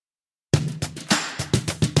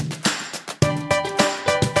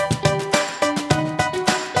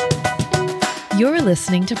You're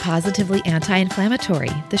listening to Positively Anti-Inflammatory,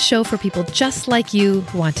 the show for people just like you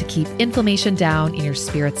who want to keep inflammation down and your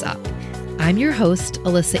spirits up. I'm your host,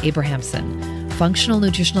 Alyssa Abrahamson, functional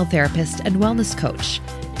nutritional therapist and wellness coach.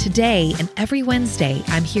 Today and every Wednesday,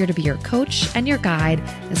 I'm here to be your coach and your guide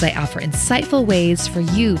as I offer insightful ways for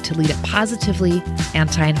you to lead a positively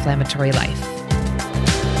anti-inflammatory life.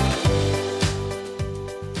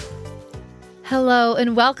 Hello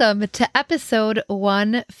and welcome to episode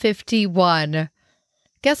 151.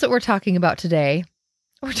 Guess what we're talking about today?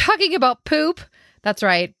 We're talking about poop. That's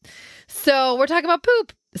right. So we're talking about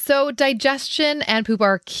poop. So digestion and poop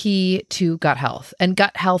are key to gut health, and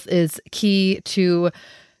gut health is key to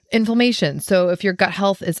inflammation. So if your gut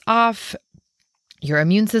health is off, your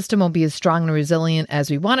immune system won't be as strong and resilient as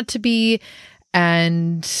we want it to be.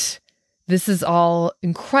 And this is all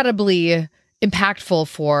incredibly impactful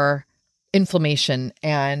for inflammation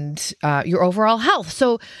and your overall health.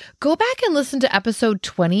 So go back and listen to episode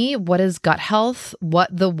 20, What is Gut Health?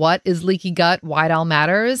 What is leaky gut? Why it all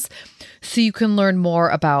matters, so you can learn more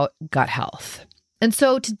about gut health. And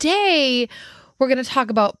so today we're going to talk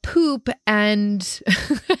about poop and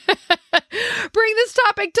bring this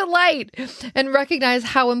topic to light and recognize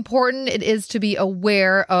how important it is to be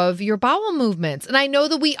aware of your bowel movements. And I know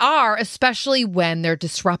that we are, especially when they're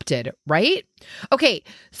disrupted, right? Okay,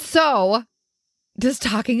 so does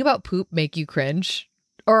talking about poop make you cringe?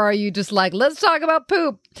 Or are you just like, let's talk about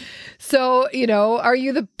poop? So, are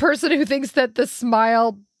you the person who thinks that the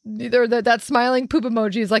smile or that smiling poop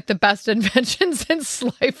emoji is like the best invention since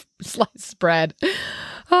sliced bread?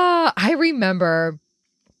 I remember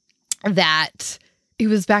that it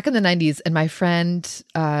was back in the 90s, and my friend,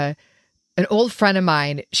 an old friend of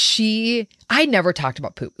mine, I never talked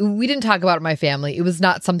about poop. We didn't talk about it in my family. It was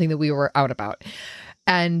not something that we were out about.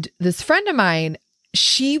 And this friend of mine,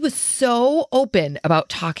 she was so open about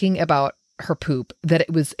talking about her poop that it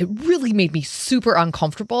really made me super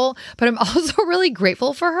uncomfortable. But I'm also really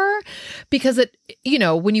grateful for her, because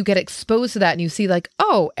when you get exposed to that and you see like,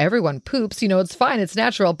 oh, everyone poops, it's fine, it's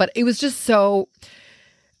natural. But it was just so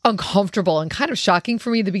uncomfortable and kind of shocking for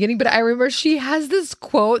me at the beginning. But I remember she has this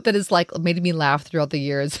quote that is like made me laugh throughout the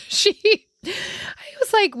years. I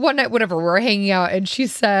was like one night, whatever, we were hanging out, and she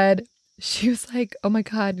was like, oh my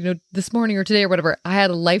God, this morning or today or whatever, I had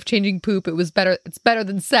a life-changing poop. It's better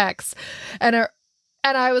than sex. And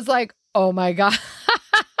I was like, oh my God.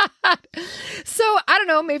 So I don't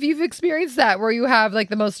know, maybe you've experienced that where you have like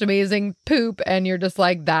the most amazing poop and you're just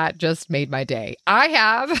like, that just made my day. I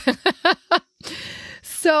have.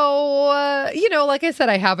 So, like I said,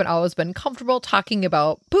 I haven't always been comfortable talking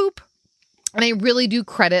about poop. And I really do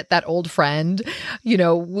credit that old friend.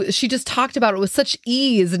 She just talked about it with such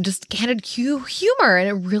ease and just candid humor. And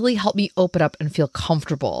it really helped me open up and feel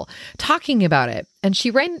comfortable talking about it. And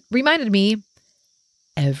she reminded me,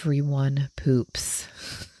 everyone poops.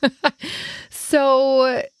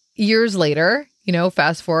 So years later,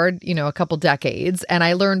 fast forward, a couple decades, and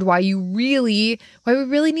I learned why we really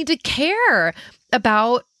need to care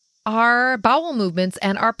about our bowel movements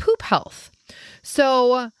and our poop health.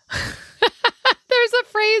 So there's a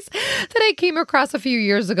phrase that I came across a few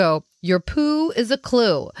years ago. Your poo is a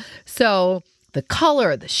clue. So the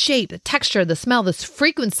color, the shape, the texture, the smell, this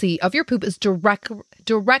frequency of your poop is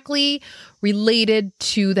directly related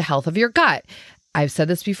to the health of your gut. I've said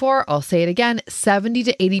this before, I'll say it again, 70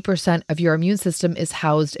 to 80% of your immune system is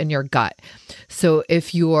housed in your gut. So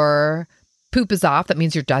if your poop is off, that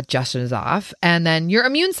means your digestion is off, and then your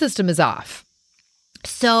immune system is off.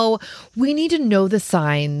 So we need to know the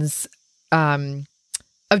signs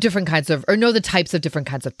of different kinds of, or know the types of different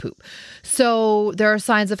kinds of poop. So there are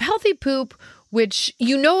signs of healthy poop, which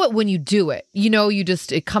you know it when you do it.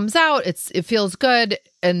 It comes out, it feels good,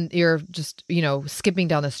 and you're just, skipping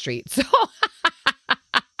down the street.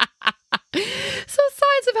 So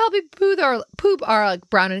signs of healthy poop are like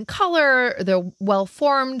brown in color. They're well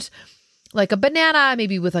formed, like a banana,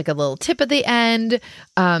 maybe with like a little tip at the end.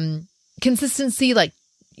 Consistency, like,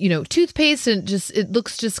 toothpaste, and it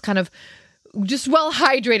looks just kind of just well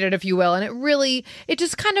hydrated, if you will. And it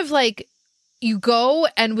just kind of like you go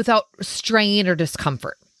and without strain or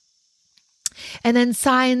discomfort. And then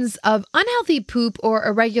signs of unhealthy poop or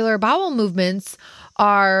irregular bowel movements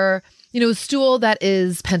are, stool that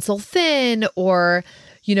is pencil thin, or,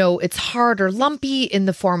 it's hard or lumpy in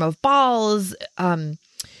the form of balls,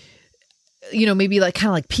 maybe like kind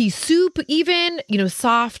of like pea soup even,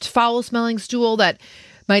 soft, foul smelling stool that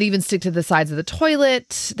might even stick to the sides of the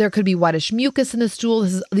toilet. There could be whitish mucus in the stool.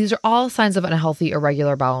 These are all signs of unhealthy,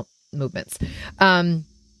 irregular bowel movements.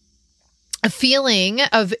 a feeling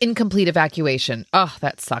of incomplete evacuation. Oh,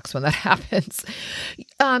 that sucks when that happens.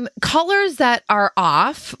 Colors that are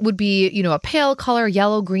off would be, a pale color,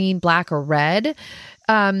 yellow, green, black, or red.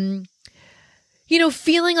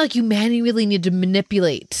 Feeling like you manually need to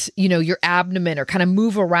manipulate, your abdomen or kind of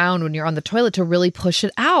move around when you're on the toilet to really push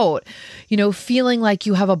it out. Feeling like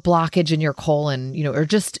you have a blockage in your colon,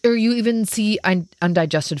 or you even see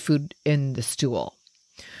undigested food in the stool.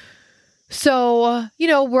 So,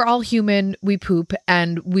 we're all human, we poop,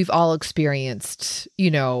 and we've all experienced,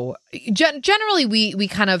 generally we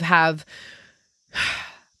kind of have,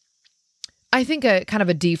 I think, a kind of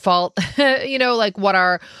a default, like what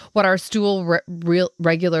our stool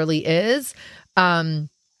regularly is. And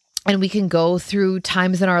we can go through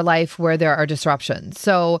times in our life where there are disruptions.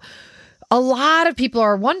 So a lot of people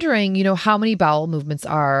are wondering, how many bowel movements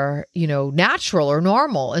are, natural or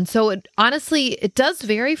normal. And so honestly, it does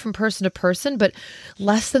vary from person to person, but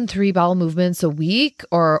less than 3 bowel movements a week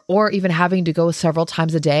or even having to go several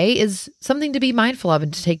times a day is something to be mindful of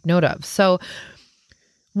and to take note of. So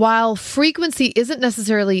while frequency isn't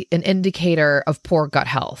necessarily an indicator of poor gut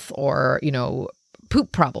health or,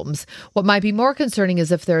 poop problems, what might be more concerning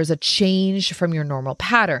is if there's a change from your normal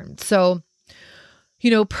pattern. So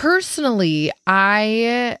personally,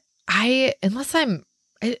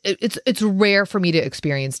 it's rare for me to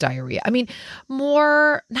experience diarrhea. I mean,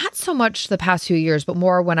 more, not so much the past few years, but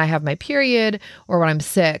more when I have my period or when I'm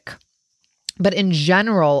sick. But in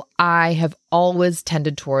general, I have always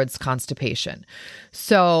tended towards constipation.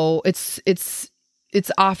 So it's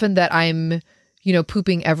often that I'm,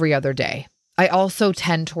 pooping every other day. I also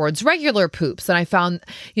tend towards regular poops. And I found,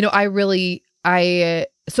 for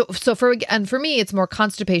me, it's more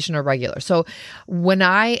constipation or regular. So when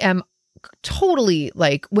I am totally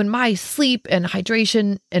when my sleep and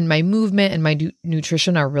hydration and my movement and my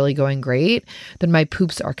nutrition are really going great, then my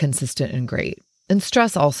poops are consistent and great. And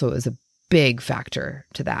stress also is a big factor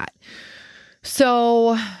to that.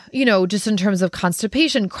 So, just in terms of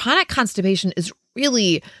constipation, chronic constipation is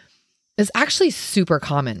actually super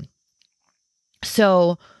common.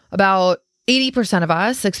 So about 80% of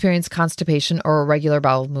us experience constipation or irregular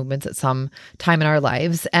bowel movements at some time in our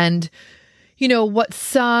lives. And, what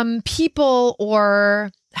some people or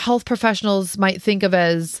health professionals might think of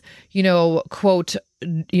as, quote,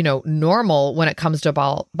 normal when it comes to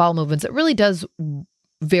bowel movements, it really does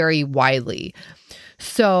vary widely.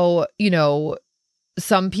 So,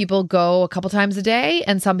 some people go a couple times a day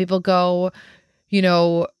and some people go,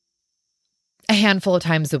 a handful of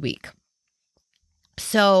times a week.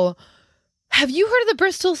 So have you heard of the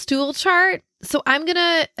Bristol stool chart? So I'm going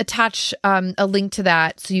to attach a link to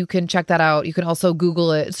that so you can check that out. You can also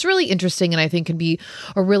Google it. It's really interesting and I think can be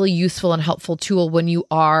a really useful and helpful tool when you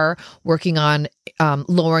are working on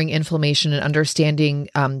lowering inflammation and understanding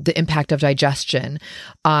the impact of digestion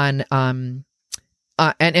on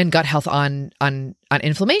and gut health on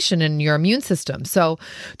inflammation and your immune system. So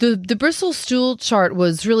the Bristol stool chart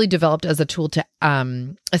was really developed as a tool to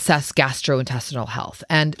assess gastrointestinal health.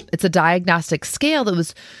 And it's a diagnostic scale that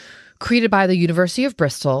was created by the University of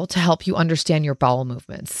Bristol to help you understand your bowel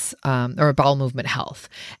movements or bowel movement health.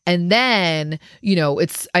 And then,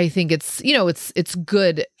 it's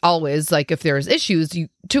good always, like if there's issues,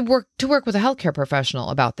 to work with a healthcare professional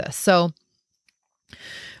about this. So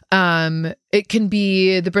it can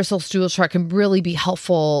be, the Bristol stool chart can really be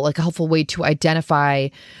helpful, like a helpful way to identify,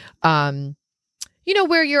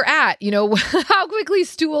 where you're at, how quickly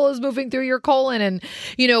stool is moving through your colon and,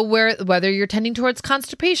 whether you're tending towards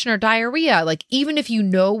constipation or diarrhea. Like, even if you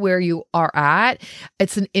know where you are at,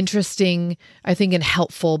 it's an interesting, I think, and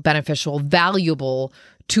helpful, beneficial, valuable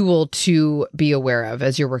tool to be aware of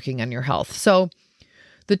as you're working on your health. So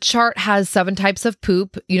the chart has 7 types of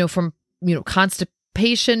poop, from,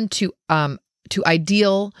 constipation to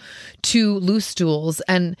ideal to loose stools.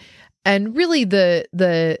 And really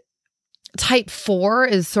the type 4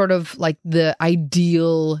 is sort of like the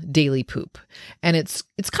ideal daily poop. And it's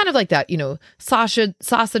kind of like that,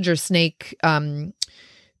 sausage or snake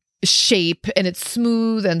shape, and it's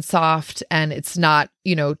smooth and soft, and it's not,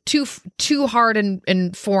 too hard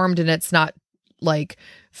and formed, and it's not like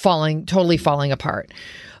totally falling apart.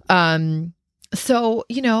 So,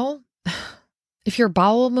 if your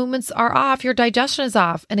bowel movements are off, your digestion is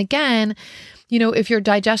off. And again, if your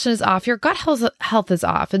digestion is off, your gut health is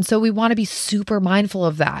off. And so we want to be super mindful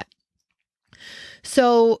of that.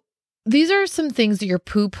 So these are some things that your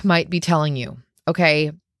poop might be telling you.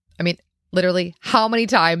 Okay. I mean, literally, how many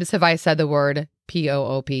times have I said the word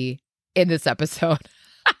POOP in this episode?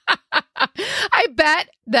 I bet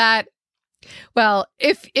that Well,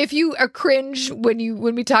 if you are cringe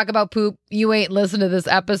when we talk about poop, you ain't listen to this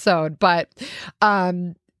episode. But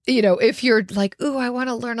if you're like, ooh, I want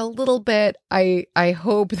to learn a little bit, I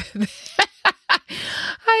hope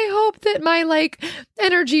I hope that my like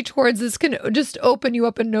energy towards this can just open you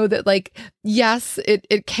up and know that like, yes,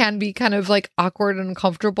 it can be kind of like awkward and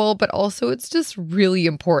uncomfortable, but also it's just really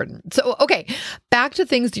important. So, okay, back to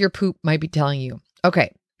things that your poop might be telling you.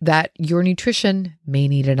 Okay, that your nutrition may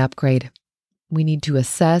need an upgrade. We need to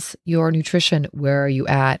assess your nutrition. Where are you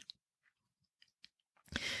at?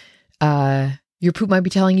 Your poop might be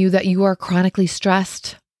telling you that you are chronically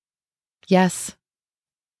stressed. Yes.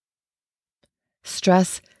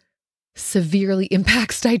 Stress severely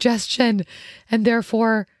impacts digestion and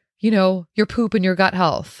therefore, your poop and your gut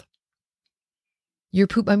health. Your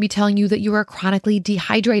poop might be telling you that you are chronically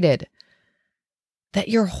dehydrated, that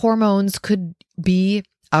your hormones could be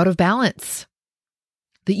out of balance,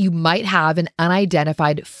 that you might have an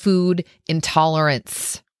unidentified food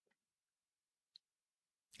intolerance,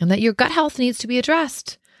 and that your gut health needs to be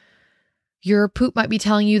addressed. Your poop might be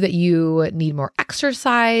telling you that you need more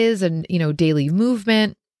exercise and, daily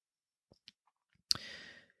movement,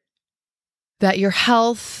 that your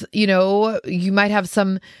health, you might have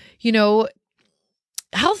some,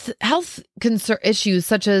 health concern issues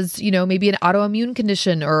such as, maybe an autoimmune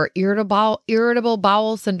condition or irritable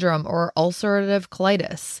bowel syndrome or ulcerative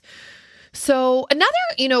colitis. So another,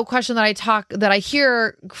 question that I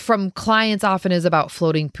hear from clients often is about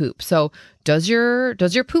floating poop. So does your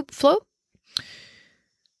poop float?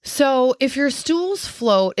 So if your stools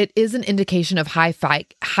float, it is an indication of high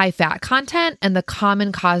fat content, and the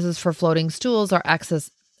common causes for floating stools are excess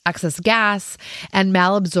gas and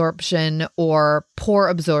malabsorption or poor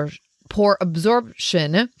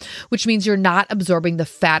absorption, which means you're not absorbing the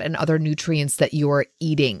fat and other nutrients that you are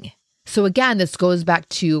eating. So again, this goes back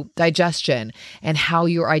to digestion and how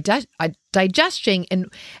you're digesting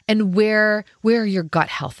and where your gut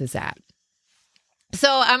health is at.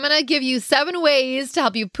 So I'm going to give you 7 ways to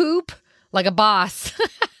help you poop like a boss.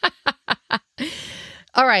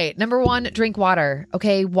 All right. Number 1, drink water.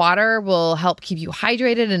 Okay. Water will help keep you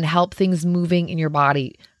hydrated and help things moving in your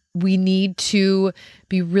body. We need to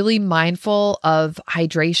be really mindful of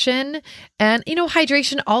hydration. And,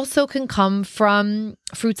 hydration also can come from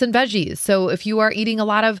fruits and veggies. So if you are eating a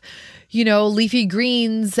lot of, leafy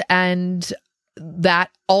greens, and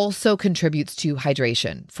that also contributes to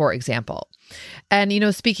hydration, for example. And,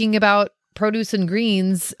 speaking about produce and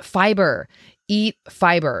greens, fiber. Eat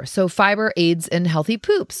fiber. So fiber aids in healthy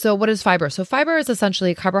poop. So what is fiber? So fiber is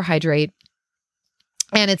essentially a carbohydrate,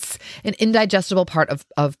 and it's an indigestible part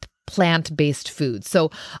of plant-based foods. So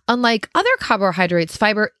unlike other carbohydrates,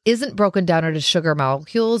 fiber isn't broken down into sugar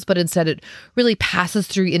molecules, but instead it really passes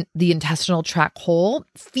through the intestinal tract whole,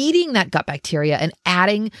 feeding that gut bacteria and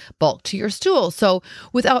adding bulk to your stool. So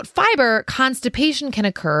without fiber, constipation can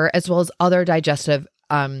occur as well as other digestive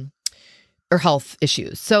or health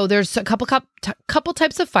issues. So there's a couple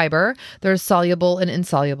types of fiber. There's soluble and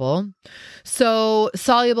insoluble. So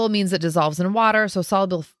soluble means it dissolves in water. So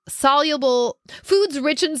soluble foods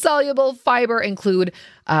rich in soluble fiber include,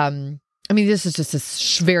 this is just a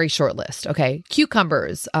very short list. Okay.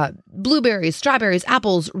 Cucumbers, blueberries, strawberries,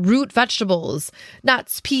 apples, root vegetables,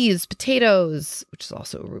 nuts, peas, potatoes, which is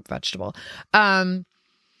also a root vegetable.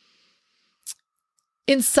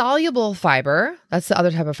 Insoluble fiber, that's the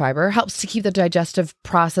other type of fiber, helps to keep the digestive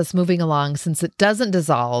process moving along since it doesn't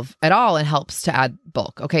dissolve at all and helps to add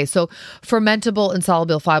bulk. Okay, so fermentable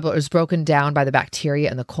insoluble fiber is broken down by the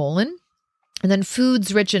bacteria in the colon. And then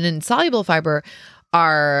foods rich in insoluble fiber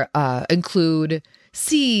include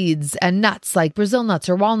seeds and nuts like Brazil nuts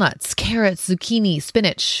or walnuts, carrots, zucchini,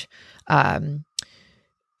 spinach,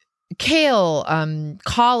 kale,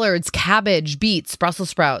 collards, cabbage, beets, Brussels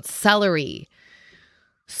sprouts, celery.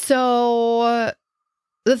 So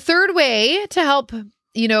the third way to help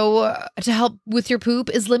with your poop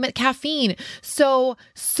is limit caffeine. So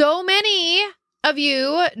many of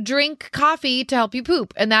you drink coffee to help you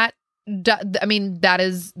poop. And that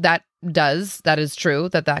is true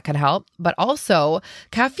that can help. But also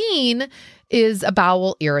caffeine is a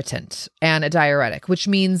bowel irritant and a diuretic, which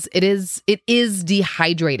means it is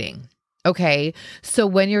dehydrating. Okay. So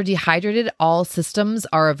when you're dehydrated, all systems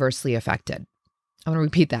are adversely affected. I want to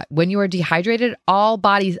repeat that. When you are dehydrated, all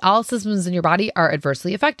systems in your body are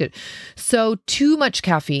adversely affected. So too much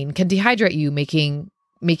caffeine can dehydrate you, making,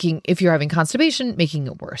 if you're having constipation, making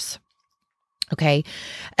it worse. Okay.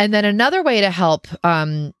 And then another way to help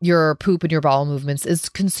your poop and your bowel movements is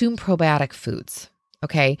consume probiotic foods.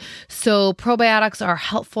 Okay. So probiotics are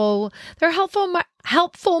helpful. They're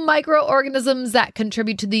helpful microorganisms that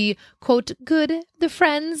contribute to the quote,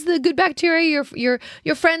 the good bacteria, your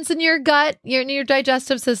friends in your gut, your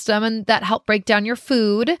digestive system, and that help break down your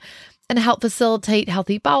food and help facilitate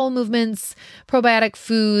healthy bowel movements. Probiotic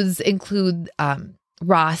foods include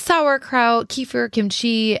raw sauerkraut, kefir,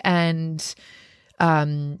 kimchi, and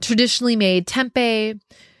traditionally made tempeh.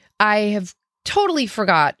 I have totally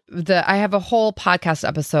forgot I have a whole podcast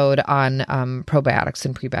episode on probiotics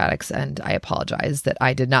and prebiotics, and I apologize that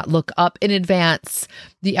I did not look up in advance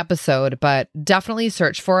the episode, but definitely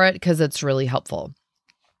search for it because it's really helpful.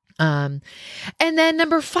 And then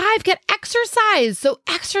number 5, get exercise. So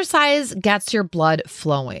exercise gets your blood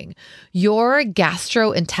flowing. Your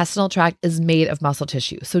gastrointestinal tract is made of muscle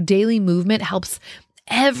tissue. So daily movement helps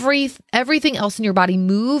everything else in your body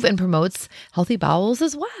move and promotes healthy bowels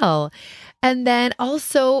as well. And then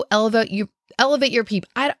also elevate your feet.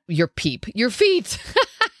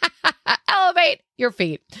 Elevate your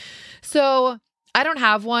feet. So I don't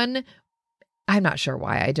have one. I'm not sure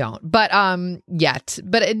why I don't, but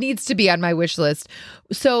it needs to be on my wish list.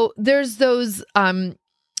 So there's those, I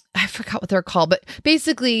forgot what they're called, but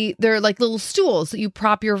basically they're like little stools that you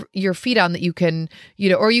prop your feet on that you can,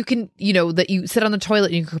 or you can, that you sit on the toilet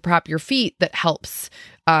and you can prop your feet that helps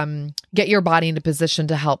get your body into position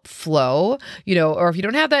to help flow, or if you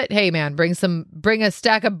don't have that, hey man, bring a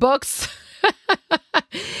stack of books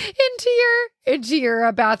into your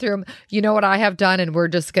bathroom. You know what I have done, and we're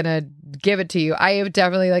just going to give it to you. I have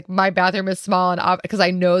definitely, my bathroom is small and because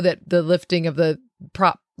I know that the lifting of the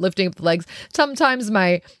legs, sometimes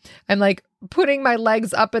I'm like putting my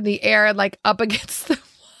legs up in the air and like up against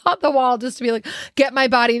the wall just to be get my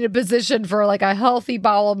body into position for a healthy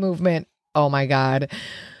bowel movement. Oh my God.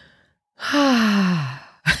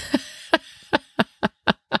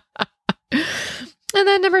 And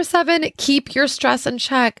then number 7, keep your stress in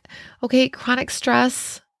check. Okay. Chronic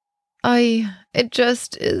stress.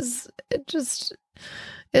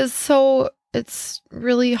 It's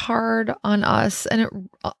really hard on us, and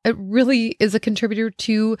it really is a contributor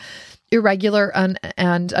to irregular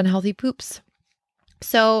and unhealthy poops.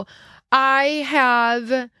 So I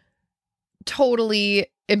have totally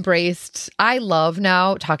I love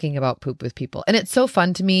now talking about poop with people, and it's so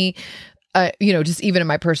fun to me, just even in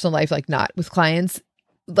my personal life, not with clients,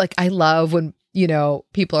 I love when,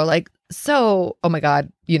 people are so, oh my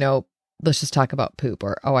God, let's just talk about poop,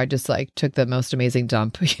 or, oh, I just took the most amazing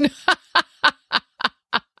dump,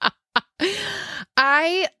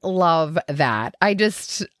 I love that. I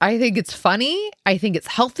think it's funny. I think it's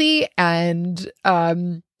healthy. And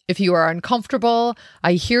if you are uncomfortable,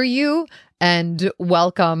 I hear you, and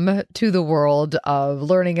welcome to the world of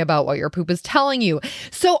learning about what your poop is telling you.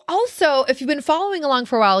 So also, if you've been following along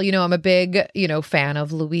for a while, I'm a big, fan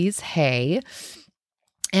of Louise Hay.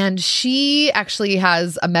 And she actually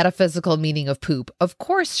has a metaphysical meaning of poop. Of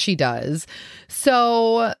course she does.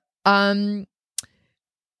 So I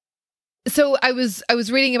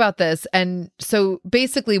was reading about this, and so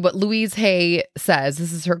basically what Louise Hay says,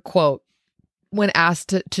 this is her quote, when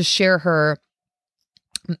asked to share her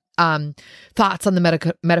thoughts on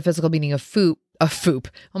the metaphysical meaning of poop.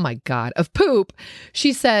 Oh my God, of poop.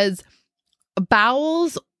 She says,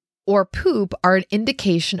 bowels or poop are an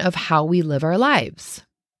indication of how we live our lives.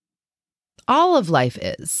 All of life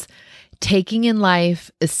is. Taking in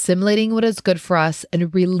life, assimilating what is good for us,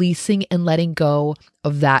 and releasing and letting go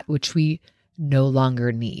of that which we no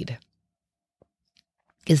longer need.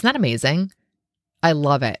 Isn't that amazing? I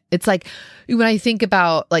love it. It's when I think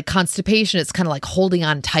about constipation, it's kind of holding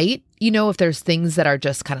on tight, if there's things that are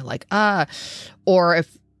just kind of or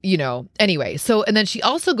if, anyway. So, and then she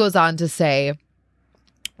also goes on to say,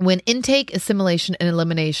 when intake, assimilation, and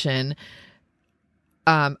elimination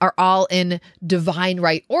are all in divine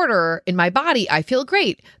right order in my body, I feel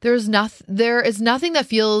great. There is nothing that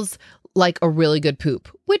feels like a really good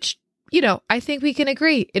poop, which, I think we can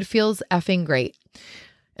agree. It feels effing great.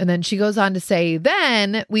 And then she goes on to say,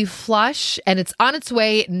 then we flush and it's on its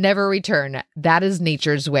way, never return. That is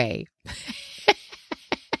nature's way.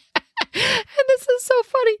 And this is so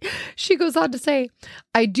funny. She goes on to say,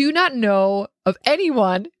 I do not know of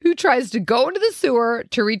anyone who tries to go into the sewer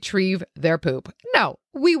to retrieve their poop. No,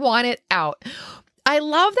 we want it out. I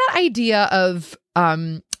love that idea of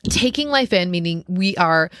taking life in, meaning we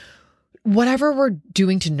are, whatever we're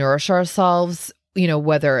doing to nourish ourselves,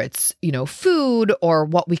 whether it's, food or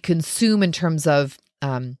what we consume in terms of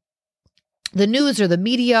the news or the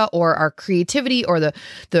media or our creativity or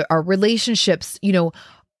our relationships,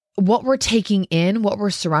 what we're taking in, what we're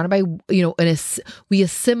surrounded by, and we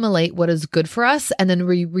assimilate what is good for us, and then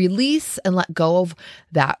we release and let go of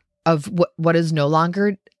that, of what is no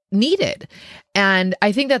longer needed. And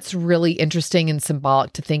I think that's really interesting and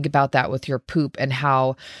symbolic to think about that with your poop and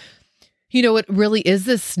how, it really is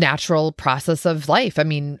this natural process of life. I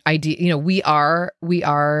mean, we are,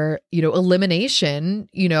 elimination,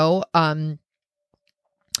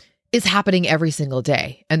 is happening every single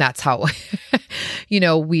day. And that's how,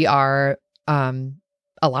 we are,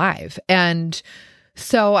 alive. And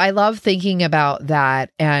so I love thinking about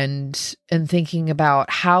that and thinking about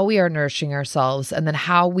how we are nourishing ourselves, and then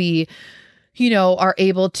how we, are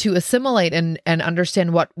able to assimilate and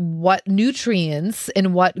understand what nutrients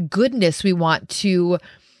and what goodness we want to,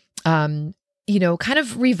 kind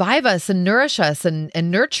of revive us and nourish us and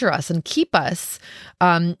nurture us and keep us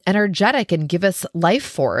energetic and give us life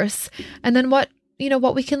force. And then what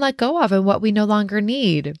we can let go of and what we no longer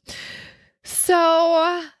need.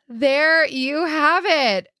 So there you have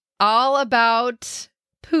it, all about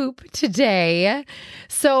poop today.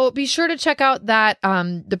 So be sure to check out that,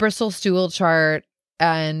 the Bristol stool chart,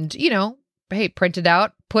 and, hey, print it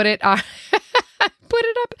out, put it on, put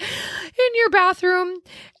it up in your bathroom,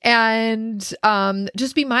 and,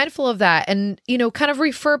 just be mindful of that, and, kind of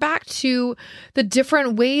refer back to the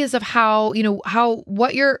different ways of how,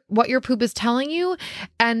 what your poop is telling you,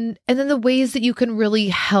 and then the ways that you can really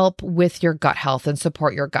help with your gut health and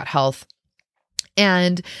support your gut health.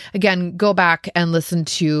 And again, go back and listen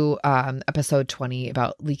to episode 20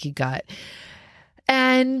 about leaky gut.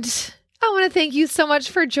 And I want to thank you so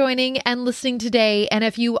much for joining and listening today. And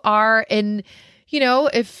if you are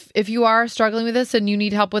if you are struggling with this and you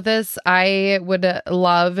need help with this, I would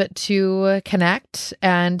love to connect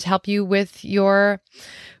and help you with your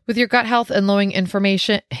gut health and lowering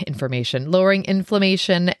lowering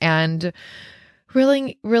inflammation, and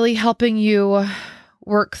really helping you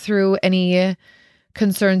work through any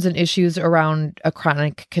concerns and issues around a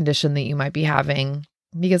chronic condition that you might be having,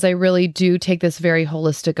 because I really do take this very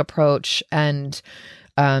holistic approach and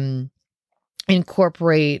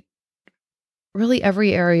incorporate really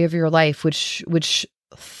every area of your life, which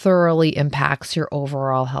thoroughly impacts your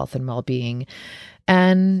overall health and well-being.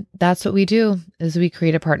 And that's what we do, is we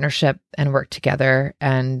create a partnership and work together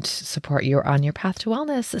and support you on your path to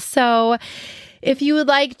wellness. So if you would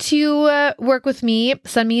like to work with me,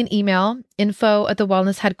 send me an email,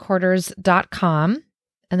 info@thewellnessheadquarters.com,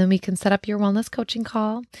 and then we can set up your wellness coaching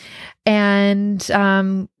call and,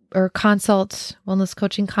 or wellness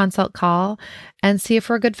coaching consult call, and see if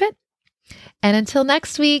we're a good fit. And until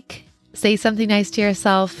next week, say something nice to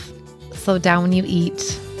yourself, slow down when you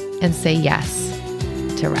eat, and say yes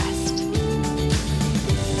to rest.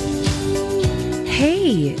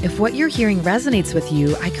 Hey, if what you're hearing resonates with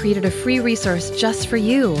you, I created a free resource just for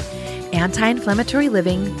you, Anti-Inflammatory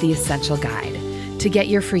Living, The Essential Guide. To get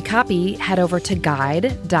your free copy, head over to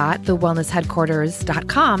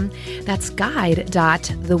guide.thewellnessheadquarters.com. That's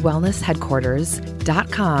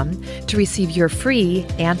guide.thewellnessheadquarters.com to receive your free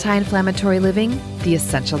Anti-Inflammatory Living, The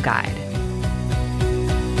Essential Guide.